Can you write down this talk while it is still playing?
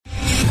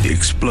The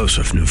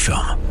explosive new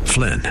film,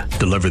 Flynn,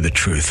 deliver the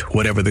truth,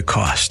 whatever the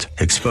cost,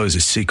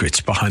 exposes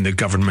secrets behind the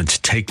government's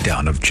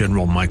takedown of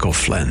General Michael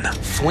Flynn.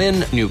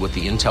 Flynn knew what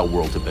the intel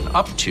world had been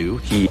up to.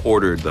 He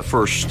ordered the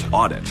first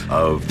audit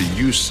of the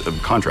use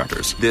of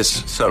contractors.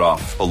 This set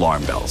off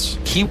alarm bells.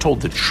 He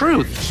told the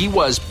truth. He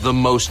was the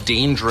most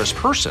dangerous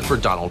person for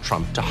Donald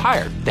Trump to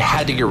hire. They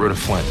had to get rid of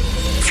Flynn.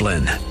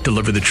 Flynn,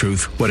 deliver the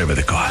truth, whatever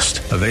the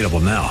cost. Available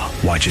now.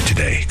 Watch it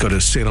today. Go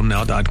to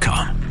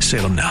salemnow.com.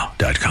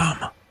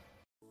 salemnow.com.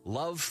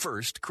 Love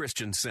First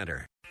Christian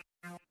Center.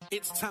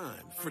 It's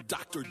time for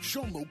Dr.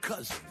 Jomo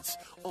Cousins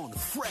on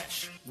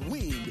Fresh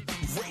Wind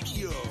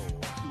Radio.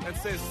 And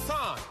says,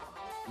 son,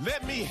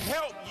 let me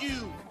help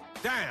you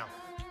down.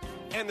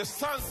 And the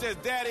son says,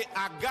 Daddy,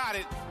 I got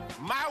it.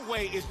 My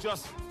way is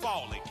just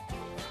falling.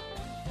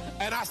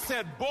 And I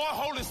said, boy,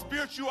 Holy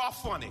Spirit, you are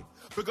funny.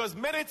 Because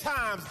many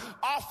times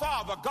our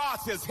Father, God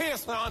says, here,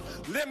 son,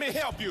 let me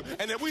help you.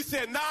 And then we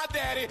said, nah,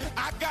 Daddy,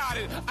 I got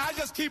it. I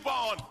just keep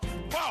on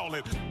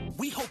falling.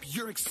 We hope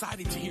you're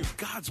excited to hear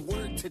God's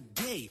word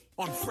today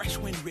on Fresh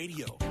Wind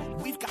Radio.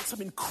 We've got some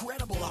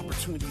incredible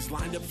opportunities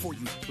lined up for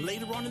you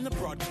later on in the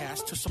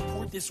broadcast to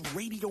support this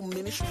radio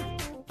ministry.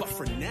 But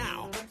for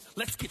now,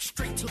 let's get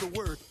straight to the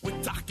word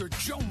with Dr.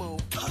 Jomo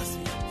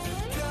Cousins.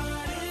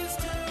 God is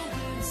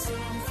doing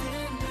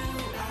something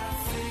new. I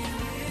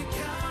feel it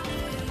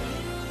coming.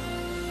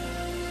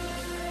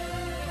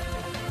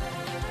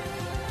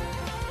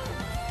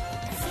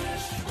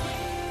 Fresh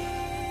Wind.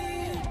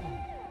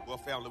 Well,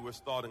 family, we're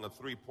starting a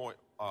three-part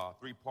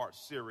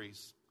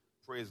series,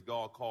 praise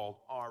God, called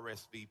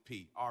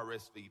RSVP.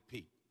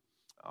 RSVP.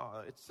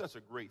 It's such a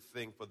great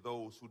thing for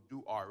those who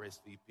do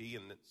RSVP,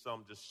 and that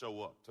some just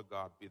show up. To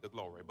God be the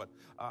glory. But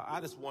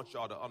I just want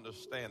y'all to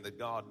understand that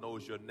God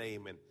knows your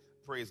name, and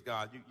praise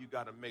God, you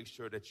got to make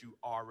sure that you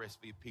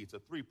RSVP. It's a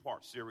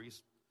three-part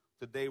series.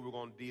 Today we're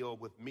going to deal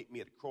with Meet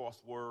Me at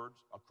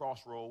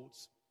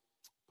Crossroads.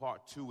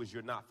 Part 2 is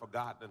You're Not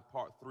Forgotten, and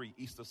Part 3,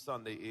 Easter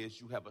Sunday, is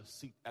You Have a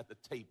Seat at the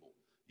Table.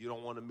 You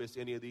don't want to miss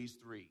any of these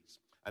threes.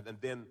 And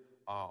then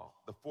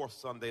the fourth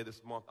Sunday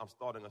this month, I'm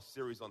starting a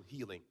series on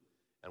healing.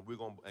 And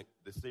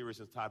the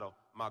series is titled,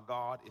 My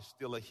God is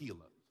Still a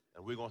Healer.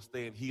 And we're going to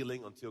stay in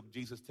healing until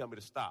Jesus tells me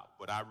to stop.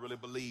 But I really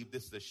believe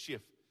this is a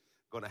shift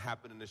going to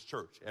happen in this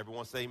church.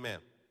 Everyone say amen.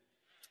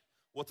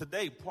 Well,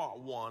 today, part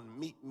 1,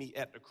 Meet Me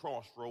at the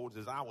Crossroads.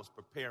 As I was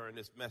preparing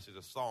this message,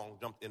 a song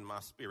jumped in my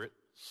spirit.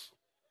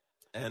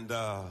 And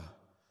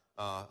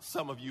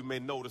some of you may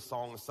know the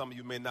song, and some of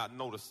you may not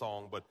know the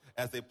song. But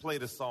as they play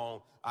the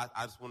song, I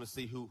just want to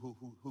see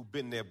who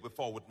been there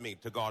before with me.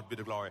 To God be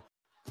the glory.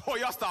 Boy,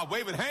 y'all start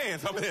waving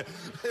hands up here.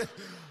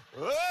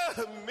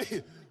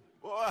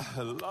 Boy,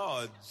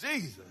 Lord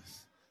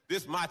Jesus.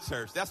 This is my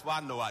church. That's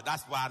why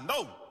I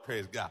know.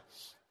 Praise God.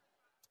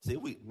 See,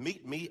 we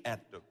meet me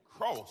at the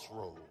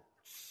crossroads.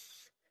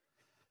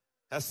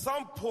 At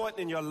some point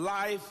in your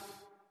life,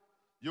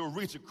 you'll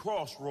reach a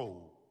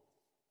crossroad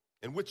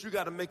in which you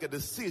got to make a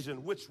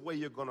decision which way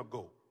you're going to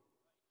go.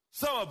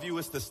 Some of you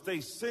is to stay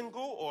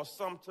single or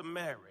some to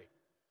marry.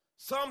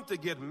 Some to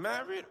get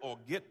married or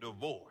get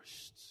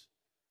divorced.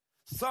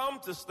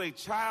 Some to stay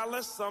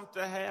childless, some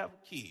to have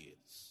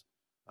kids.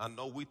 I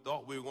know we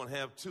thought we were going to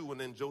have 2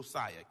 and then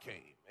Josiah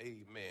came.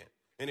 Amen.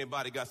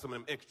 Anybody got some of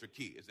them extra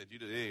kids that you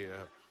did?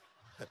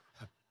 Yeah.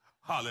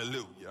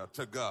 Hallelujah.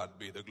 To God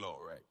be the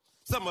glory.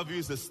 Some of you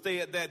used to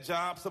stay at that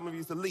job. Some of you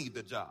used to leave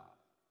the job.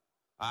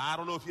 I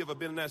don't know if you ever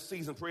been in that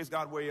season, praise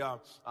God, where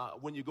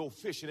when you go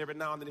fishing, every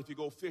now and then if you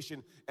go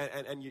fishing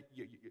and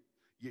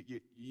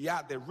you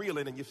out there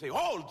reeling and you say,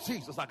 oh,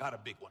 Jesus, I got a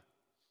big one.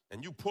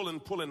 And you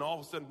pulling, all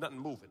of a sudden nothing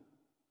moving.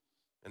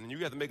 And then you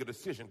have to make a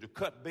decision to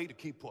cut bait or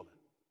keep pulling.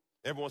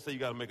 Everyone say you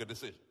got to make a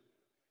decision.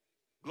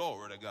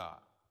 Glory to God.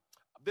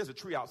 There's a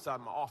tree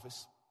outside my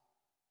office,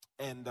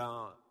 and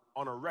on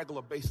a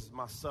regular basis,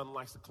 my son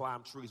likes to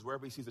climb trees.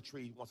 Wherever he sees a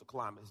tree, he wants to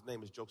climb it. His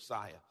name is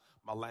Josiah,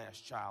 my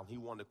last child. He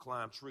wanted to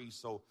climb trees.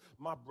 So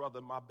my brother,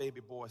 my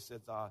baby boy,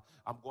 says,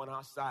 I'm going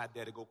outside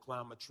there to go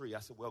climb a tree. I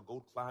said, well,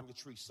 go climb your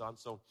tree, son.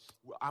 So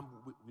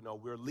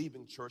we're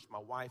leaving church, my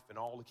wife and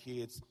all the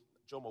kids.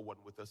 Jomo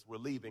wasn't with us. We're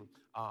leaving,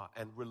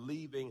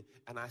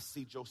 and I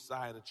see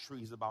Josiah in the tree.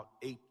 He's about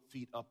 8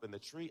 feet up in the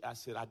tree. I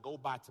said, I go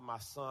by to my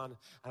son,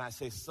 and I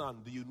say,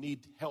 son, do you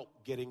need help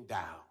getting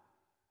down?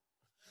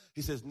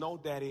 He says, no,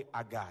 Daddy,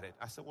 I got it.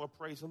 I said, well,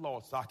 praise the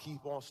Lord. So I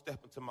keep on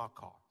stepping to my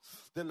car.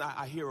 Then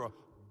I hear a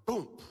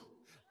boom,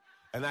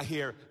 and I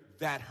hear,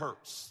 that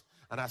hurts.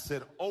 And I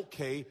said,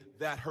 okay,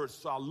 that hurts.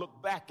 So I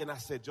look back and I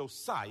said,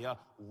 Josiah,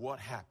 what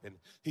happened?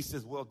 He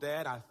says, well,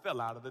 Dad, I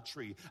fell out of the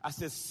tree. I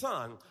said,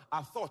 son,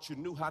 I thought you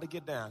knew how to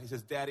get down. He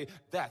says, Daddy,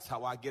 that's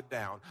how I get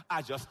down.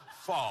 I just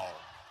fall.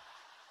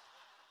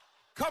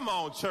 Come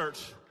on, church.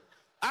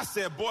 I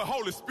said, boy,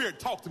 Holy Spirit,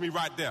 talk to me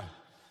right there.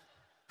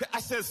 I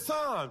said,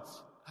 son,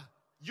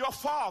 your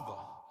father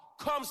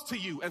comes to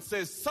you and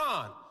says,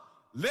 son,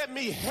 let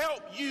me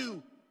help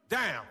you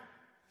down.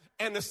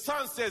 And the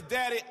son says,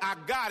 Daddy, I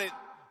got it.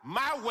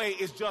 My way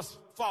is just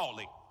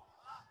falling.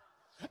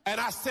 And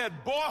I said,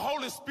 boy,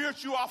 Holy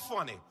Spirit, you are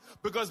funny.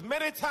 Because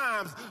many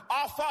times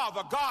our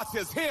Father, God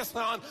says, here,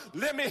 son,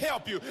 let me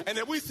help you. And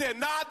then we said,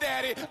 nah,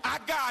 Daddy, I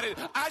got it.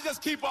 I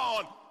just keep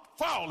on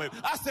falling.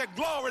 I said,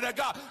 glory to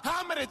God.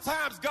 How many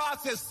times God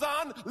says,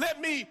 son,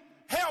 let me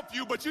help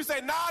you? But you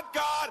say, nah,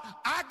 God,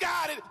 I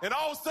got it. And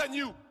all of a sudden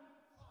you.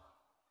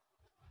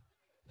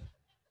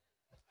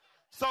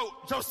 So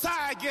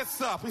Josiah gets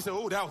up. He said,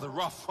 oh, that was a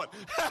rough one.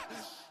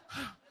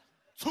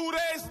 2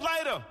 days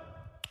later,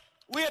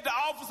 we at the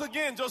office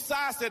again.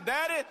 Josiah said,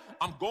 Daddy,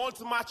 I'm going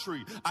to my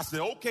tree. I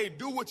said, okay,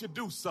 do what you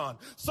do, son.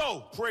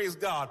 So, praise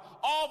God.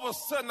 All of a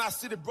sudden, I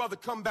see the brother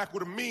come back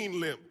with a mean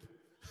limp.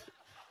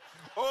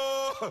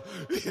 Oh,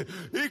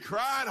 he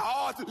cried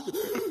hard.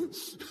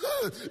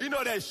 You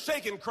know that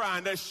shaking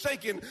crying, that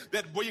shaking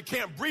that where you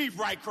can't breathe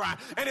right crying.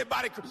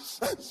 Anybody,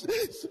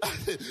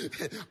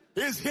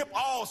 his hip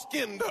all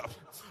skinned up.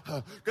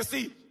 Because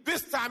see,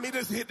 this time he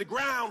doesn't hit the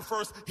ground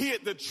first. He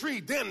hit the tree,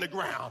 then the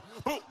ground.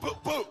 Boom, boom,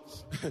 boom.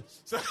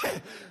 So,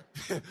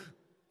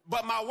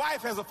 but my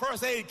wife has a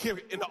first aid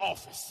kit in the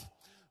office.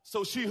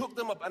 So she hooked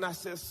him up and I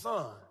said,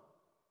 son,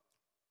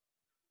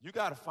 you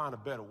got to find a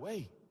better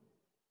way.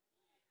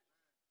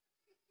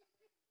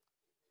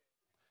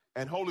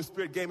 And Holy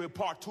Spirit gave me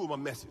part 2 of my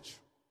message.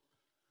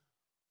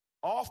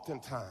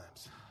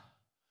 Oftentimes,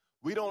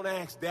 we don't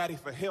ask Daddy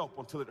for help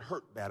until it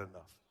hurt bad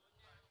enough.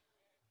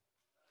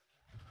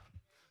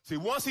 See,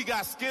 once he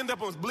got skinned up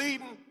and was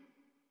bleeding,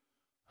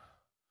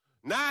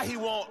 now he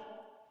won't.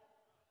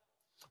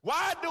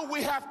 Why do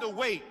we have to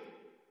wait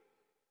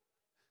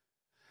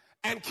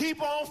and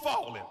keep on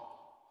falling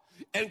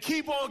and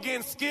keep on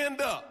getting skinned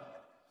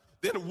up?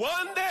 Then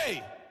one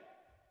day,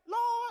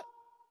 Lord,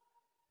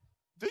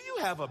 do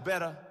you have a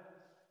better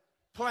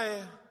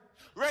plan?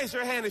 Raise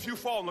your hand if you've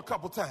fallen a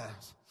couple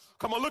times.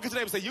 Come on, look at your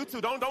neighbor and say, you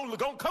too, don't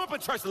come up in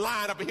church and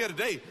line up in here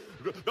today.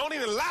 Don't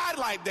even lie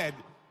like that.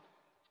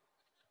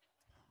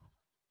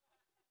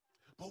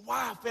 But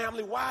why,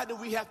 family? Why do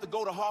we have to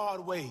go the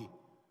hard way?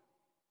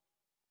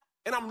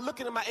 And I'm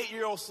looking at my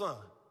 8-year-old son,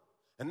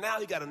 and now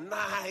he got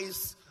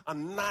a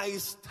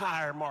nice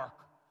tire mark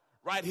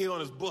right here on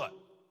his butt.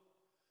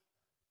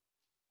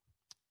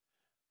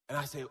 And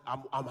I say,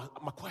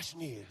 my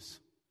question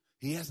is,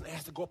 he hasn't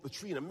asked to go up the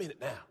tree in a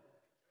minute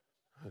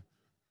now.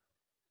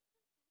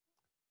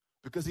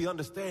 Because he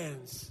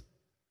understands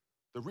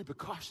the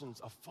repercussions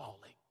of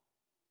falling.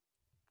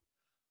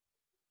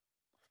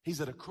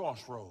 He's at a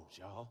crossroads,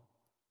 y'all.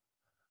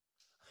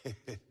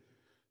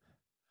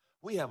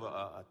 We have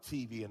a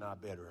TV in our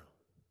bedroom.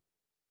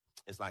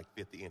 It's like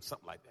 50 inch,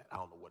 something like that. I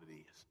don't know what it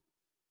is.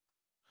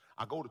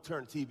 I go to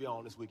turn the TV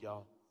on this week,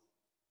 y'all.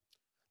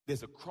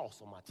 There's a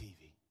cross on my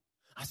TV.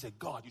 I said,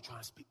 God, you trying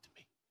to speak to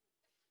me.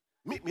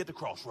 Meet me at the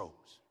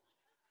crossroads.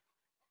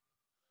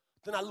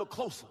 Then I look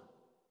closer.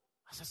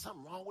 I said,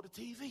 something wrong with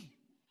the TV.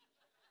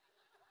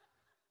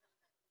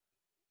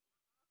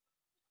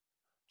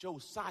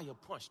 Josiah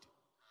punched it.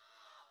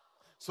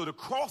 So the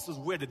cross is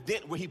where the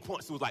dent, where he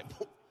punched, it was like,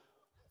 boom.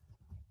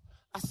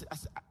 I said,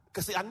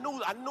 because see, I knew,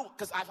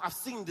 because I've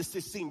seen this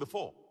scene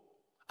before.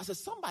 I said,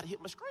 somebody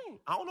hit my screen.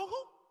 I don't know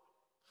who.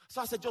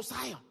 So I said,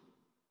 Josiah,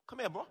 come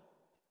here, bro.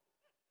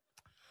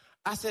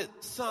 I said,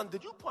 son,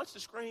 did you punch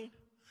the screen?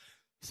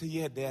 He said,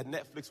 yeah, Dad,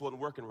 Netflix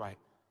wasn't working right.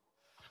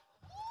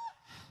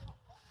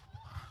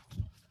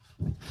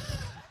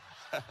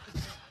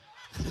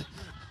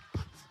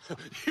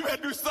 You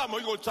better do something or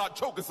you're going to start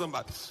choking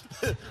somebody.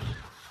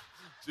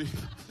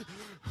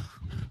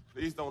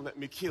 Please don't let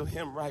me kill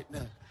him right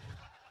now.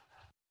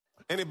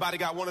 Anybody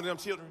got one of them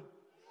children?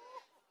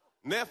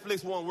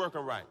 Netflix wasn't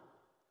working right.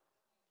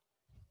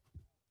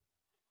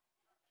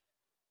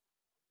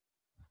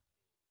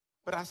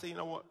 But I say, you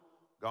know what?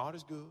 God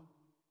is good.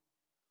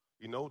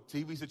 You know,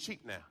 TVs are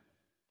cheap now.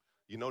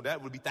 You know,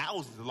 that would be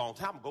thousands a long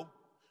time ago.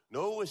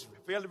 No, it's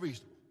fairly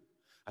reasonable.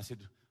 I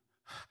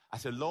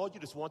said, Lord, you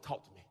just want to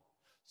talk to me.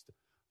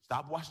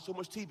 Stop watching so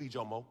much TV,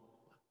 Jomo.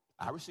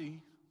 I receive.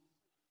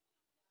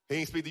 He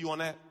ain't speak to you on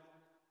that?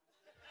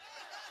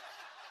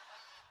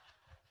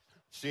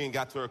 She ain't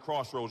got to her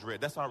crossroads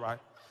yet. That's all right.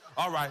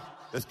 All right,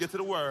 let's get to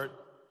the word.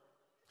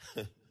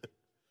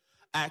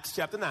 Acts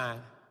chapter 9.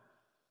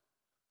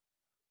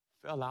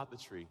 Fell out the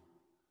tree.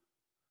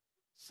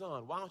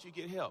 Son, why don't you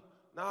get help?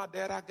 Nah,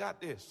 Dad, I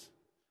got this.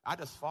 I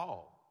just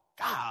fall.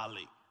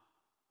 Golly.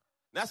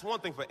 That's one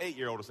thing for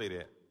 8-year-old to say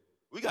that.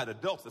 We got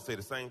adults that say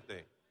the same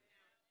thing.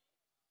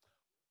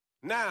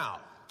 Now,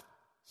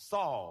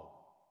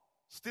 Saul,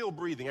 still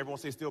breathing. Everyone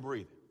say still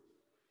breathing.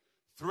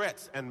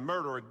 Threats and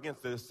murder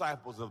against the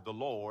disciples of the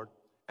Lord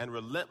and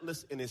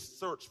relentless in his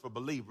search for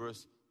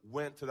believers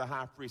went to the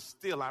high priest.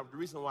 Still, the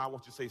reason why I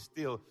want you to say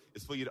still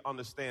is for you to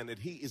understand that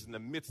he is in the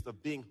midst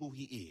of being who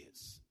he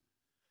is.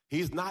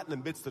 He's not in the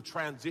midst of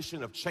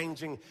transition, of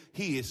changing.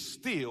 He is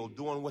still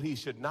doing what he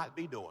should not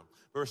be doing.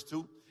 Verse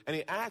 2, and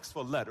he asked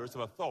for letters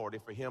of authority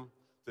for him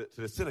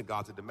to the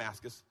synagogues of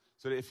Damascus,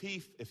 so that if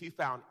he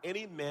found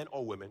any men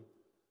or women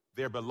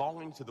there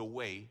belonging to the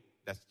way,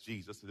 that's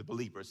Jesus, to the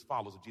believers,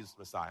 followers of Jesus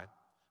Messiah,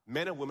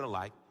 men and women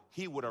alike,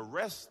 he would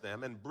arrest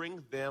them and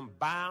bring them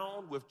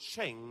bound with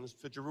chains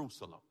to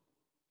Jerusalem.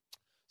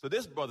 So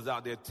this brother's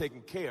out there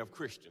taking care of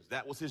Christians.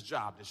 That was his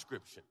job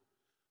description.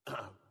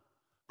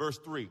 Verse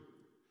 3,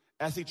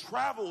 as he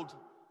traveled,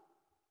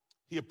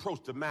 he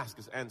approached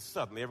Damascus, and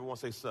suddenly, everyone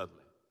say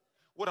suddenly.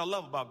 What I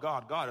love about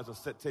God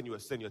doesn't send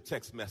you a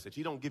text message.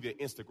 He don't give you an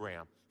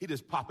Instagram. He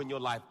just pop in your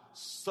life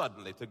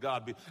suddenly. To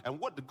God be. And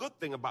what the good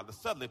thing about the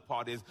suddenly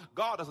part is,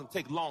 God doesn't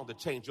take long to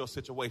change your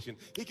situation.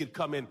 He can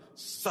come in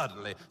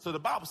suddenly. So the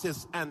Bible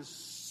says, and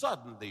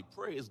suddenly,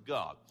 praise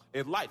God,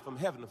 a light from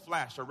heaven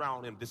flashed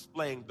around him,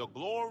 displaying the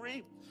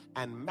glory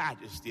and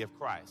majesty of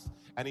Christ.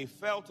 And he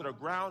fell to the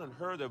ground and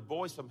heard a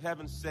voice from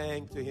heaven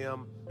saying to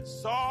him,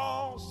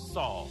 Saul,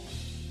 Saul,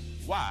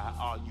 why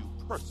are you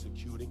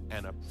persecuting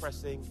and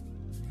oppressing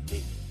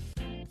me?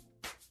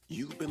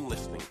 You've been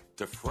listening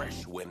to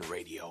Fresh Wind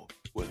Radio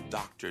with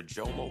Dr.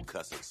 Jomo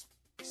Cousins,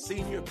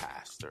 Senior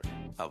Pastor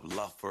of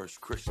Love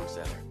First Christian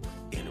Center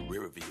in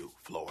Riverview,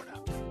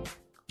 Florida.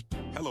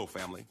 Hello,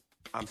 family.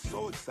 I'm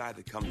so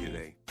excited to come here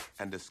today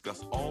and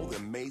discuss all the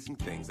amazing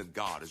things that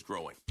God is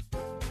growing.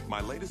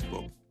 My latest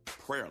book,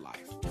 Prayer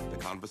Life, The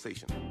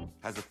Conversation,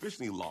 has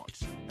officially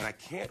launched, and I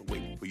can't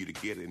wait for you to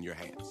get it in your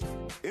hands.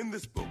 In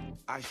this book,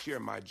 I share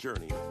my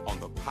journey on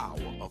the power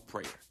of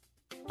prayer.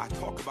 I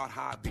talk about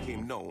how I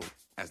became known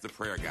as the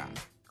prayer guy.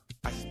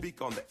 I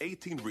speak on the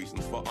 18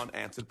 reasons for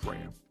unanswered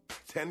prayer,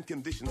 10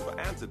 conditions for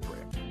answered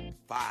prayer,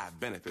 5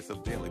 benefits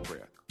of daily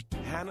prayer,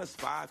 Hannah's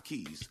 5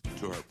 keys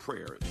to her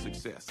prayer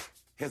success,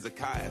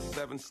 Hezekiah's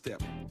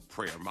 7-step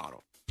prayer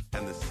model,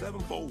 and the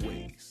 7-fold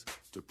ways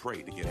to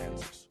pray to get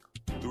answers.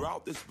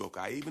 Throughout this book,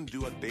 I even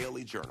do a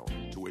daily journal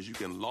to where you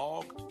can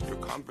log your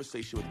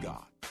conversation with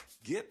God.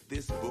 Get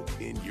this book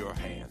in your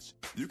hands.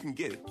 You can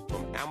get it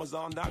from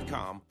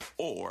Amazon.com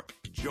or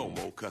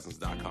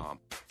JomoCousins.com.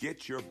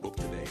 Get your book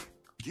today.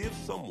 Give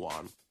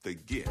someone the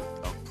gift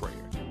of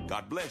prayer.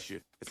 God bless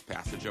you. It's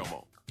Pastor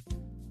Jomo.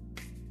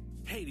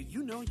 Hey, did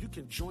you know you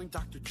can join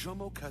Dr.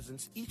 Jomo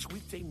Cousins each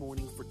weekday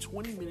morning for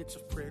 20 minutes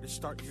of prayer to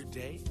start your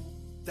day?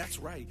 That's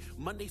right.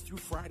 Monday through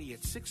Friday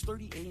at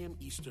 6:30 a.m.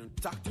 Eastern,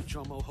 Dr.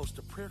 Jomo hosts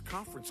a prayer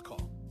conference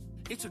call.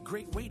 It's a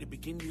great way to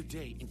begin your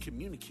day in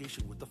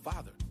communication with the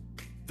Father.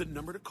 The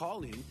number to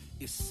call in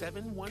is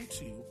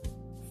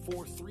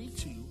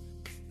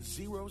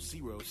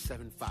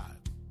 712-432-0075.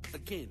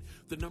 Again,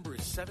 the number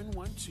is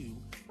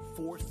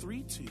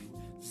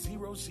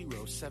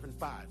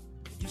 712-432-0075.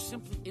 You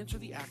simply enter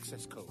the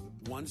access code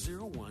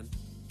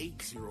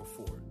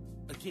 101804.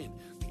 Again,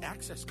 the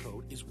access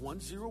code is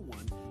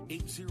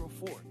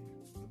 101804.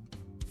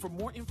 For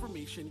more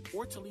information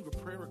or to leave a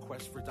prayer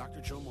request for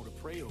Dr. Jomo to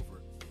pray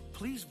over,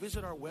 please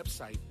visit our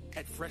website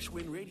at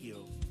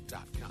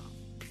freshwindradio.com.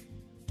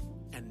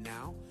 And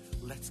now,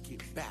 let's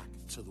get back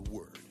to the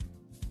Word.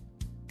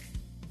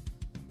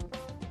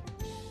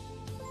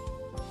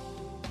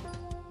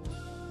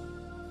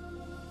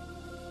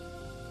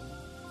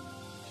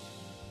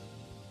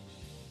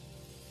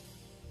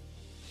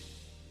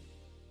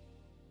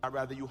 I'd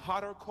rather you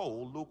hot or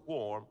cold,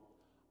 lukewarm,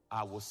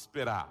 I will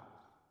spit out.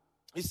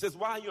 He says,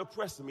 why are you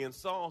oppressing me? And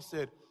Saul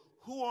said,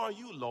 who are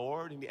you,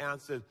 Lord? And he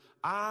answered,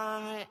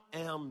 I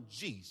am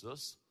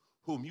Jesus,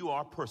 whom you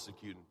are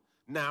persecuting.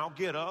 Now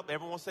get up,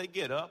 everyone say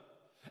get up,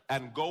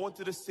 and go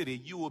into the city.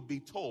 You will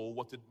be told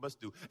what you must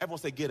do. Everyone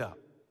say get up.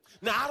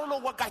 Now I don't know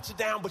what got you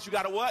down, but you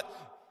got to what?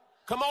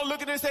 Come on,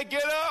 look at this, say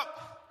get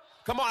up.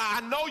 Come on,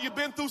 I know you've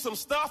been through some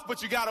stuff,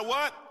 but you got to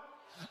what?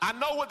 I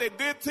know what they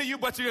did to you,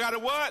 but you got to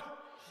what?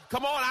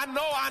 Come on, I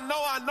know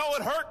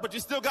it hurt, but you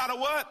still got to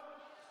what?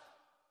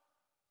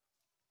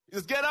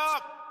 Just get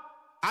up.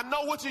 I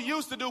know what you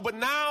used to do, but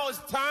now it's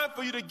time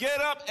for you to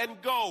get up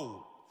and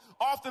go.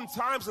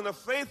 Oftentimes in a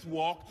faith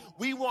walk,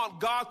 we want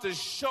God to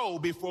show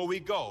before we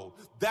go.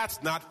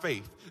 That's not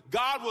faith.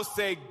 God will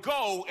say,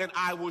 go, and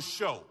I will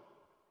show.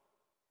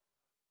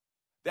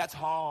 That's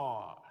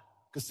hard.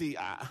 Because see,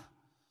 I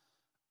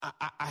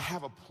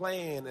have a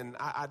plan, and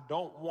I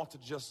don't want to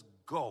just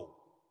go.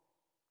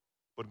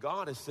 But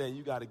God is saying,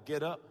 you got to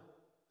get up.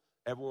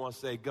 Everyone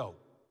say, go.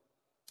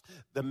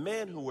 The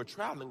men who were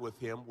traveling with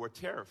him were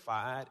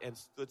terrified and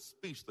stood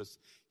speechless,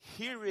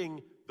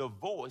 hearing the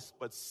voice,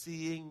 but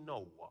seeing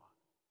no one.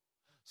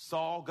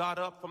 Saul got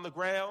up from the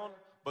ground,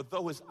 but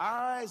though his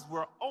eyes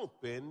were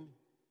open,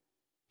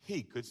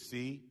 he could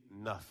see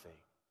nothing.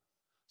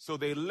 So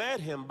they led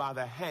him by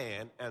the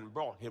hand and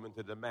brought him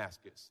into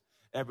Damascus.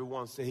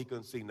 Everyone said he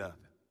couldn't see nothing.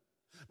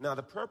 Now,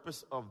 the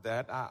purpose of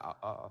that,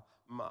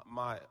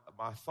 my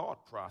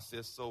thought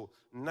process, so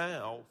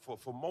now,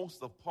 for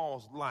most of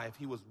Paul's life,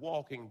 he was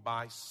walking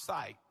by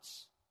sight.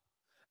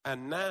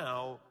 And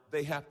now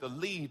they have to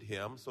lead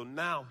him, so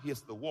now he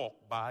has to walk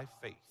by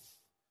faith.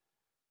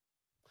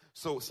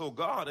 So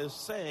God is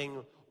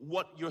saying,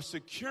 what your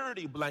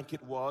security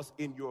blanket was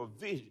in your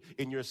vision,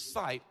 in your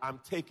sight, I'm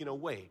taking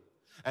away.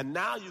 And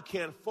now you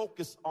can't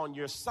focus on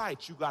your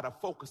sight, you got to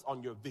focus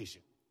on your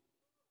vision.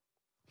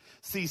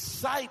 See,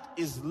 sight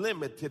is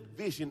limited,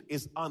 vision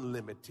is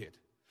unlimited.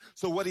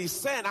 So what he's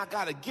saying, I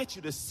got to get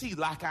you to see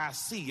like I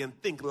see and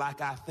think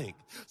like I think.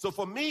 So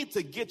for me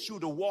to get you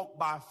to walk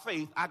by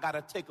faith, I got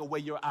to take away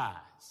your eyes.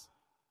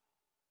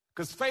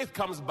 Because faith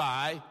comes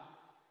by.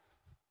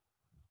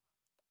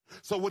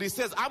 So what he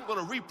says, I'm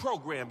going to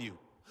reprogram you.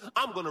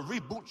 I'm going to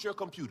reboot your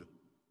computer.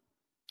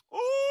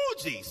 Oh,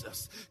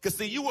 Jesus. Because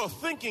see, you were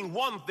thinking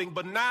one thing,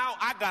 but now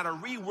I got to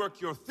rework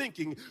your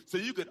thinking so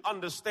you could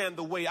understand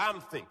the way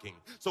I'm thinking.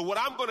 So what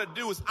I'm going to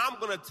do is I'm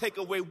going to take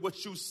away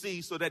what you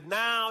see so that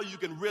now you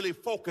can really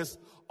focus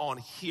on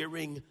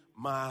hearing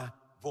my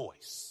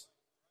voice.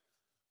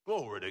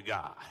 Glory to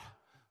God.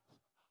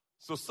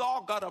 So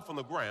Saul got up from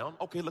the ground.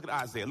 Okay, look at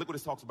Isaiah. Look what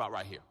it talks about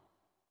right here.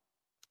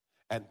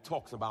 And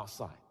talks about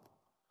sight.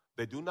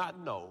 They do not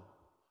know,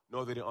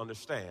 nor do they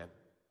understand,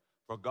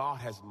 for God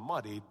has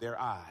muddied their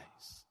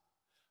eyes.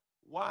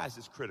 Why is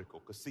this critical?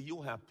 Because, see,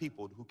 you'll have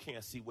people who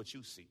can't see what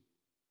you see.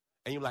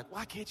 And you're like,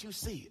 why can't you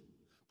see it?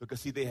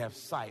 Because, see, they have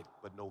sight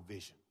but no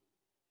vision.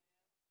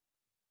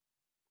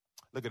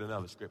 Look at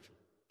another scripture.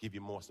 Give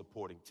you more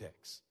supporting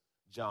text.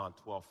 John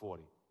 12:40.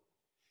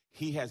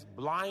 He has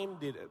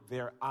blinded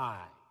their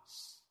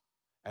eyes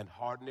and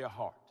hardened their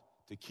heart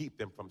to keep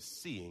them from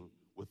seeing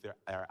with their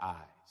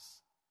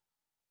eyes.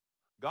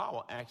 God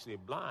will actually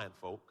blind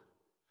folk.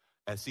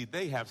 And see,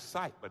 they have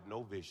sight but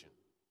no vision.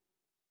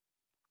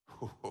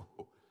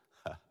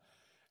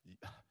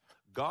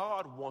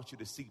 God wants you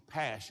to see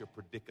past your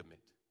predicament.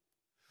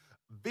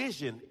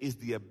 Vision is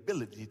the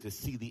ability to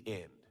see the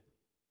end.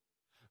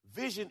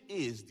 Vision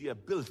is the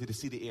ability to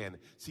see the end.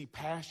 See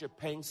past your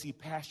pain, see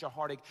past your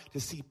heartache, to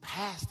see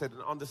past it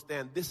and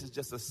understand this is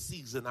just a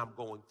season I'm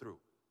going through.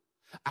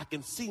 I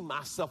can see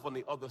myself on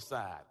the other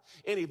side.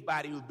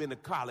 Anybody who's been to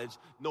college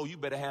know you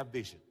better have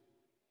vision.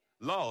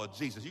 Lord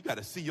Jesus, you got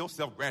to see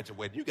yourself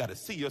graduating. You got to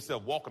see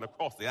yourself walking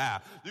across the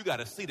aisle. You got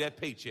to see that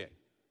paycheck.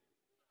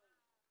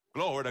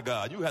 Glory to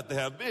God. You have to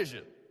have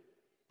vision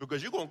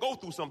because you're going to go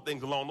through some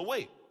things along the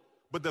way.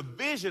 But the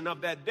vision of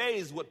that day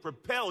is what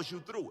propels you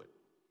through it.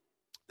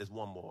 There's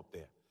one more up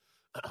there.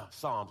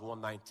 Psalms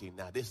 119.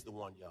 Now, this is the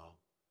one, y'all.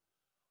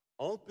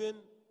 Open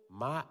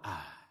my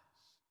eyes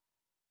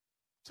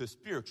to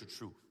spiritual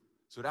truth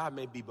so that I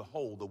may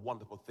behold the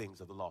wonderful things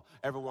of the law.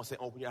 Everyone say,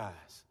 open your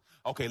eyes.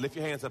 Okay, lift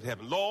your hands up to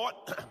heaven. Lord,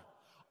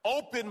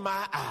 open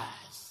my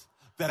eyes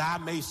that I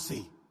may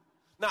see.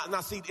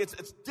 Now, see,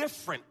 it's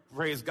different,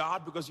 praise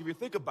God, because if you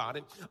think about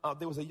it,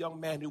 there was a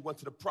young man who went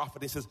to the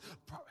prophet. He says,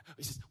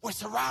 we're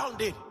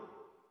surrounded.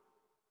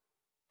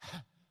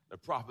 The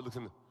prophet looks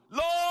at him,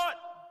 Lord,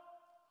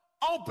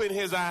 open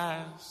his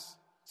eyes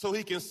so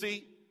he can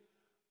see.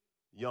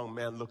 The young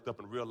man looked up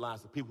and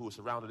realized the people who were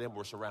surrounding him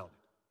were surrounded.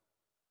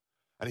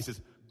 And he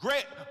says,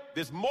 great,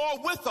 there's more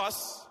with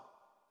us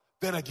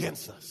than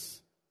against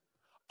us.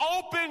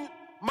 Open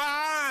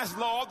my eyes,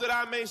 Lord, that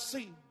I may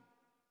see.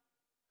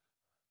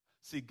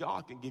 See,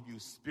 God can give you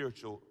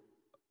spiritual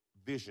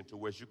vision to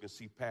where you can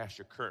see past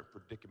your current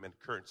predicament,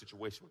 current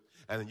situation.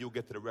 And then you'll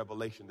get to the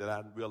revelation that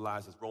I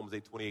realize is Romans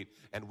 8:28.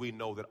 And we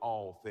know that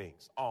all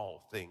things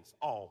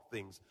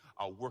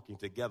are working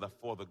together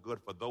for the good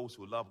for those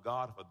who love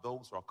God, for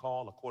those who are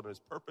called according to his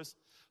purpose,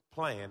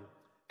 plan,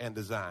 and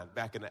design.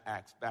 Back in the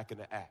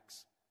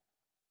Acts.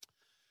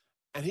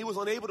 And he was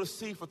unable to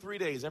see for 3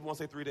 days. Everyone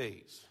say 3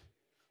 days.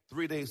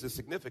 3 days is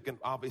significant,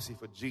 obviously,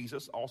 for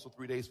Jesus. Also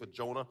 3 days for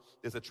Jonah.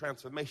 There's a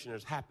transformation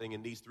that's happening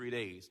in these 3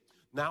 days.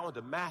 Now in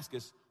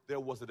Damascus, there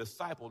was a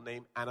disciple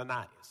named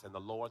Ananias. And the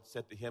Lord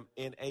said to him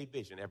in a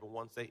vision.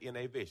 Everyone say in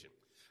a vision.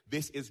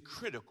 This is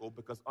critical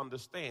because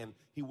understand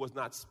he was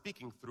not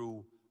speaking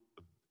through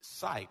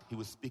sight. He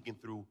was speaking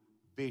through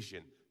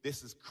vision.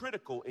 This is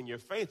critical in your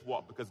faith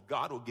walk because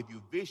God will give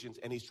you visions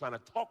and he's trying to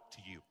talk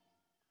to you.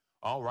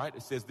 All right,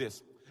 it says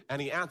this.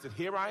 And he answered,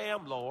 here I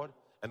am, Lord.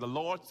 And the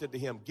Lord said to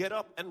him, get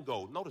up and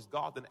go. Notice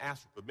God didn't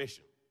ask for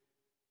permission.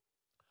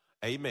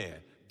 Amen.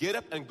 Get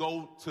up and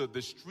go to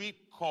the street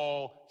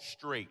called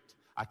Straight.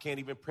 I can't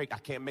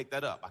make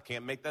that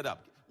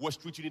up. What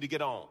street you need to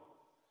get on?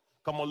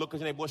 Come on, look at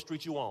your neighbor. What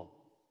street you on?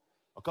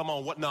 Oh, come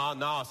on, what?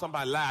 No,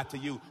 somebody lied to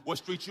you. What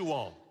street you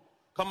on?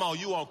 Come on,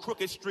 you on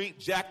Crooked Street,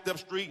 Jacked Up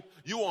Street.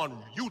 You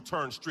on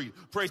U-Turn Street.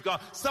 Praise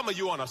God. Some of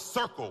you on a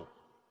circle.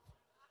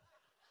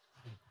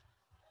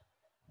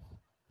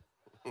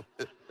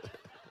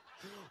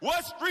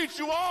 What street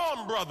you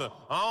on, brother?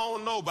 I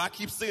don't know, but I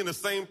keep seeing the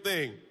same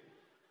thing.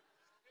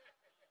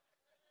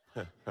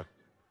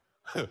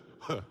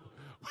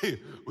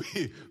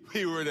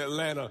 we were in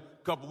Atlanta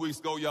a couple weeks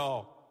ago,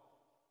 y'all.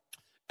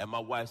 And my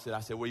wife said, I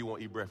said, where you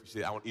want to eat breakfast? She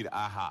said, I want to eat at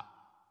IHOP.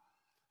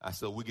 I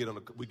said,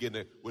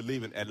 we're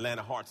leaving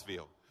Atlanta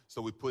Hartsville.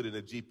 So we put in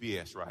a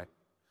GPS, right?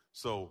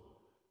 So,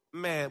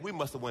 man, we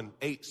must have went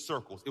 8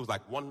 circles. It was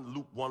like one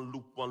loop,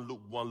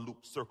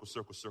 circle.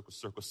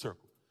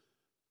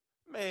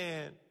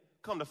 Man,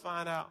 come to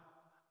find out,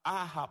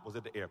 IHOP was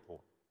at the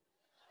airport.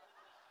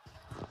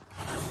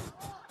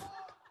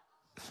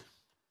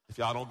 If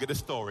y'all don't get the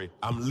story,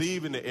 I'm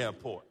leaving the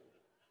airport.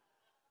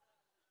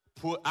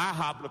 Put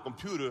IHOP in the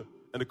computer,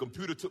 and the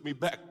computer took me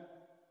back.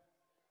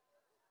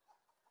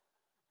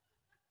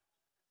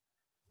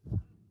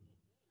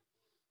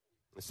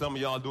 And some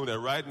of y'all doing that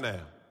right now,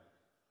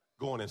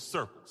 going in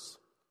circles.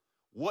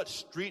 What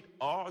street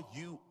are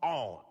you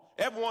on?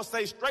 Everyone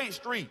say straight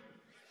street.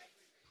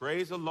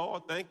 Praise the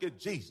Lord. Thank you,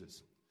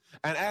 Jesus.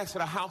 And ask for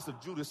the house of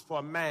Judas for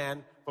a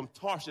man from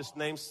Tarshish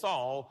named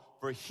Saul,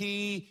 for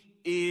he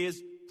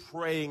is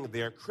praying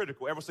there.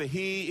 Critical. Everyone say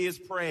he is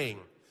praying.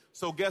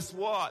 So guess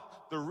what?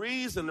 The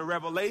reason the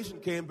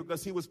revelation came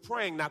because he was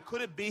praying. Now,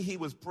 could it be he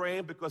was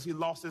praying because he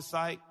lost his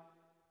sight?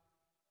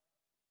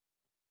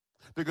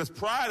 Because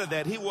prior to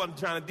that, he wasn't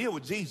trying to deal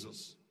with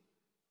Jesus.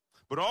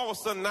 But all of a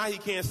sudden, now he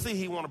can't see,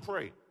 he want to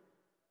pray.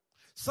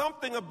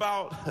 Something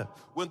about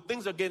when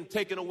things are getting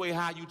taken away,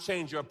 how you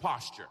change your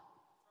posture.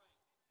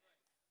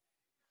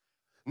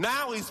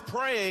 Now he's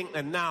praying,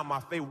 and now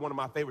one of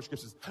my favorite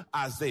scriptures,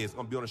 Isaiah. It's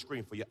going to be on the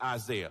screen for you,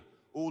 Isaiah.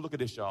 Oh, look at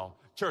this, y'all.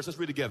 Church, let's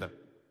read together.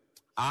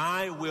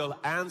 I will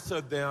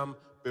answer them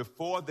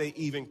before they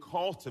even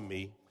call to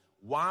me.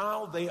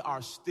 While they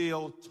are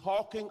still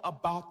talking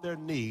about their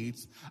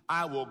needs,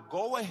 I will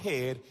go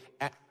ahead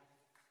and...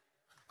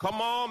 Come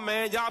on,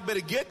 man. Y'all better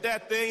get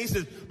that thing. He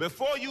says,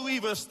 before you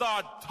even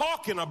start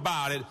talking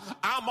about it,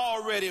 I'm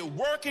already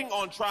working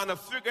on trying to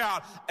figure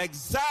out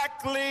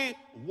exactly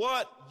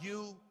what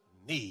you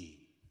need.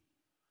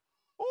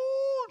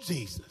 Oh,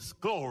 Jesus.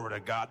 Glory to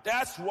God.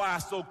 That's why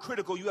it's so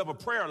critical you have a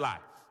prayer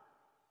life.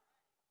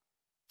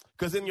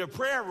 Because in your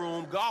prayer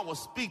room, God will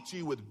speak to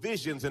you with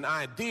visions and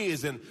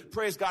ideas. And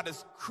praise God,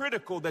 it's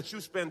critical that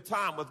you spend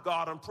time with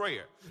God in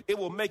prayer. It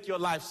will make your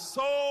life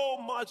so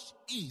much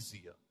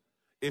easier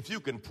if you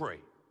can pray.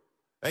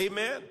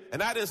 Amen?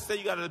 And I didn't say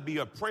you got to be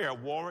a prayer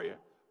warrior.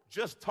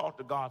 Just talk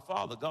to God.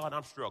 Father, God,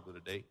 I'm struggling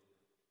today.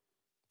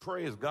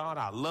 Praise God.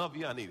 I love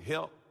you. I need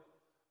help.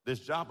 This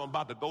job I'm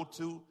about to go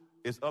to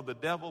is of the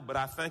devil, but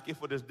I thank you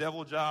for this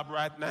devil job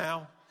right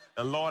now.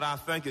 And Lord, I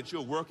thank that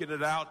you're working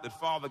it out, that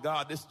Father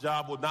God, this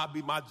job will not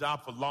be my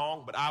job for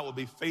long, but I will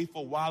be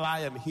faithful while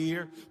I am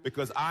here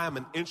because I am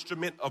an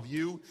instrument of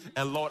you.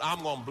 And Lord,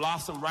 I'm going to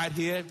blossom right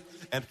here.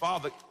 And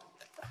Father,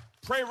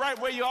 pray right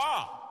where you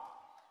are.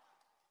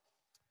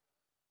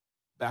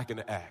 Back in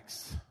the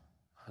Acts.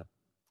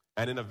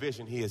 And in a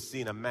vision, he has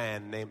seen a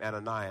man named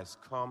Ananias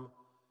come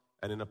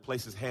and then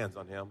place his hands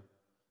on him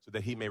so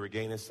that he may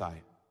regain his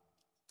sight.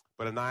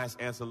 But Ananias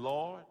answered,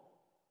 Lord,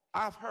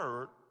 I've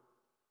heard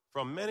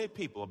from many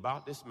people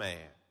about this man.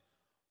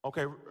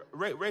 Okay,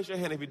 raise your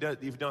hand if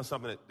you've done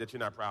something that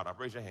you're not proud of.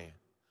 Raise your hand.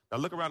 Now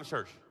look around the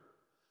church.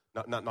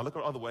 Now look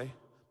the other way.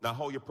 Now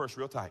hold your purse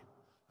real tight.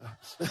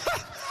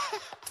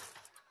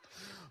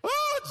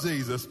 Oh,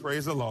 Jesus,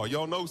 praise the Lord.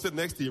 Y'all know who's sitting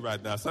next to you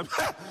right now.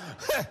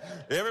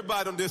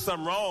 Everybody done did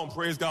something wrong,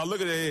 praise God.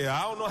 Look at that.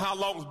 I don't know how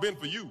long it's been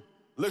for you.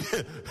 Look,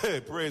 hey,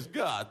 praise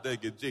God.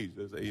 Thank you,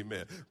 Jesus.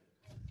 Amen.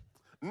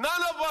 None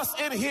of us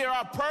in here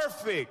are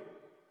perfect.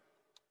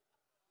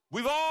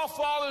 We've all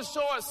fallen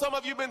short. Some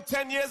of you been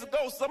 10 years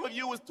ago. Some of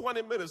you was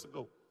 20 minutes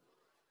ago.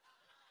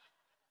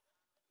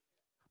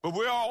 But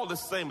we're all the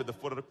same at the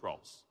foot of the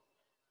cross.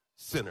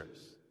 Sinners.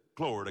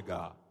 Glory to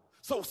God.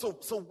 So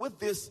with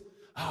this,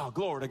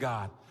 glory to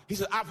God. He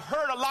said, I've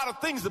heard a lot of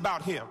things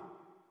about him.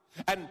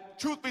 And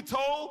truth be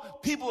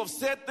told, people have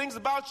said things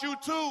about you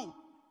too.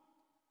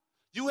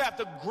 You have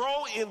to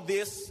grow in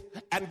this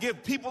and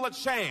give people a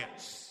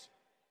chance.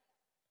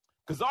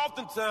 Because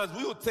oftentimes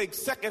we will take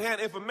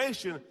secondhand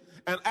information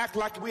and act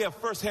like we have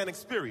firsthand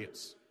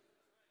experience.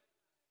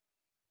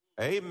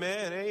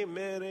 Amen,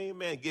 amen,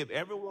 amen. Give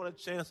everyone a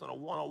chance on a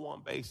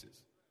one-on-one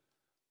basis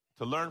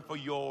to learn for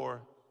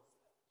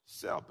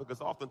yourself,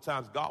 because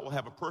oftentimes God will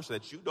have a person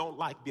that you don't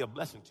like be a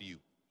blessing to you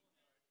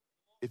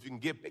if you can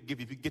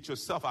get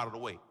yourself out of the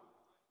way.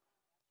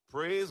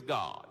 Praise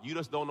God. You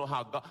just don't know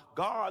how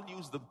God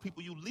used the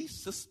people you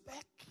least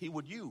suspect he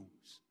would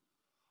use.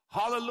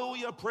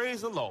 Hallelujah.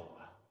 Praise the Lord.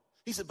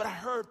 He said, but I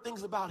heard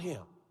things about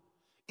him.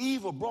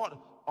 Evil brought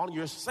on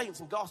your saints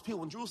and God's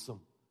people in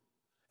Jerusalem.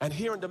 And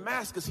here in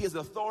Damascus, he has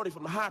the authority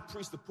from the high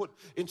priest to put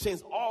in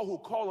chains all who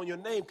call on your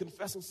name,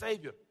 confessing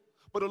Savior.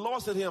 But the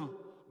Lord said to him,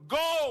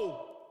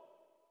 go,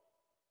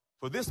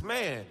 for this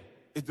man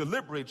is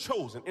deliberately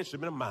chosen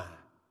instrument of mine.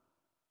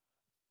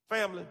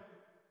 Family,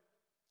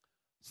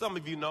 some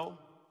of you know,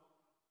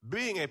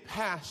 being a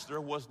pastor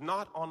was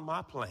not on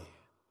my plan.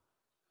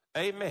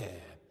 Amen.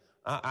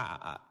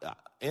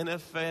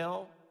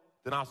 NFL,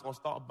 then I was going to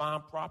start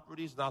buying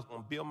properties, and I was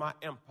going to build my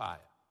empire.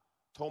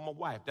 Told my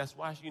wife, that's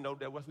why,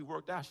 that once we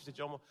worked out, she said,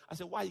 Jomo, I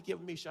said, why you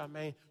giving me,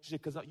 Charmaine? She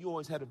said, because you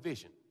always had a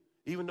vision.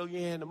 Even though you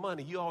ain't had the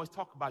money, you always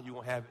talk about you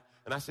going to have it.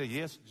 And I said,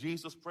 yes,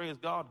 Jesus, praise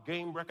God,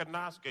 game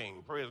recognized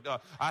game, praise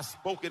God. I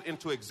spoke it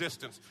into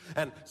existence.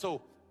 And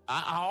so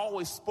I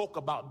always spoke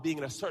about being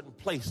in a certain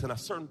place and a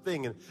certain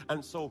thing.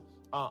 And so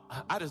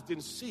I just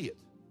didn't see it.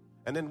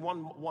 And then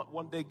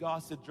one day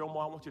God said,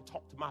 Jomo, I want you to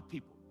talk to my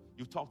people.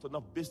 You've talked to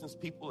enough business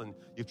people and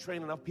you've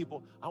trained enough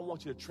people. I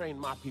want you to train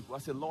my people. I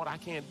said, Lord, I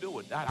can't do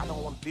it. I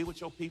don't want to deal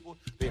with your people.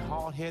 They're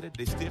hard-headed.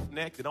 They're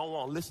stiff-necked. They don't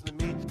want to listen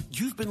to me.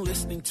 You've been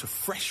listening to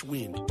Fresh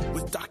Wind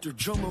with Dr.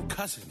 Jomo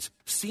Cousins,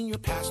 Senior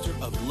Pastor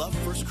of Love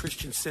First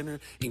Christian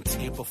Center in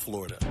Tampa,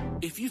 Florida.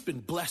 If you've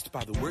been blessed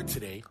by the word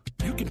today,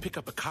 You can pick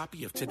up a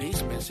copy of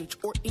today's message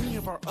or any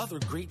of our other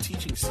great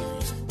teaching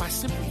series by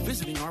simply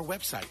visiting our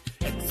website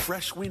at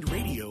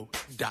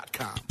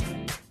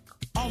freshwindradio.com.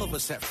 All of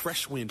us at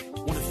Freshwind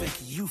want to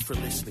thank you for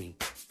listening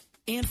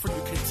and for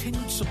your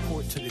continued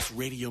support to this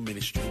radio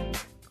ministry.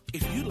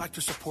 If you'd like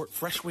to support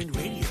Freshwind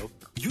Radio,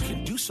 you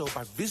can do so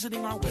by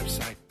visiting our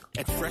website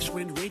at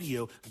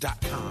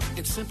freshwindradio.com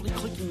and simply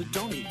clicking the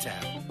Donate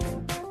tab.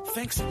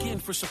 Thanks again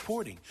for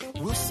supporting.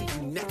 We'll see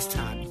you next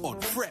time on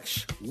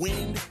Fresh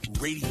Wind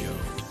Radio.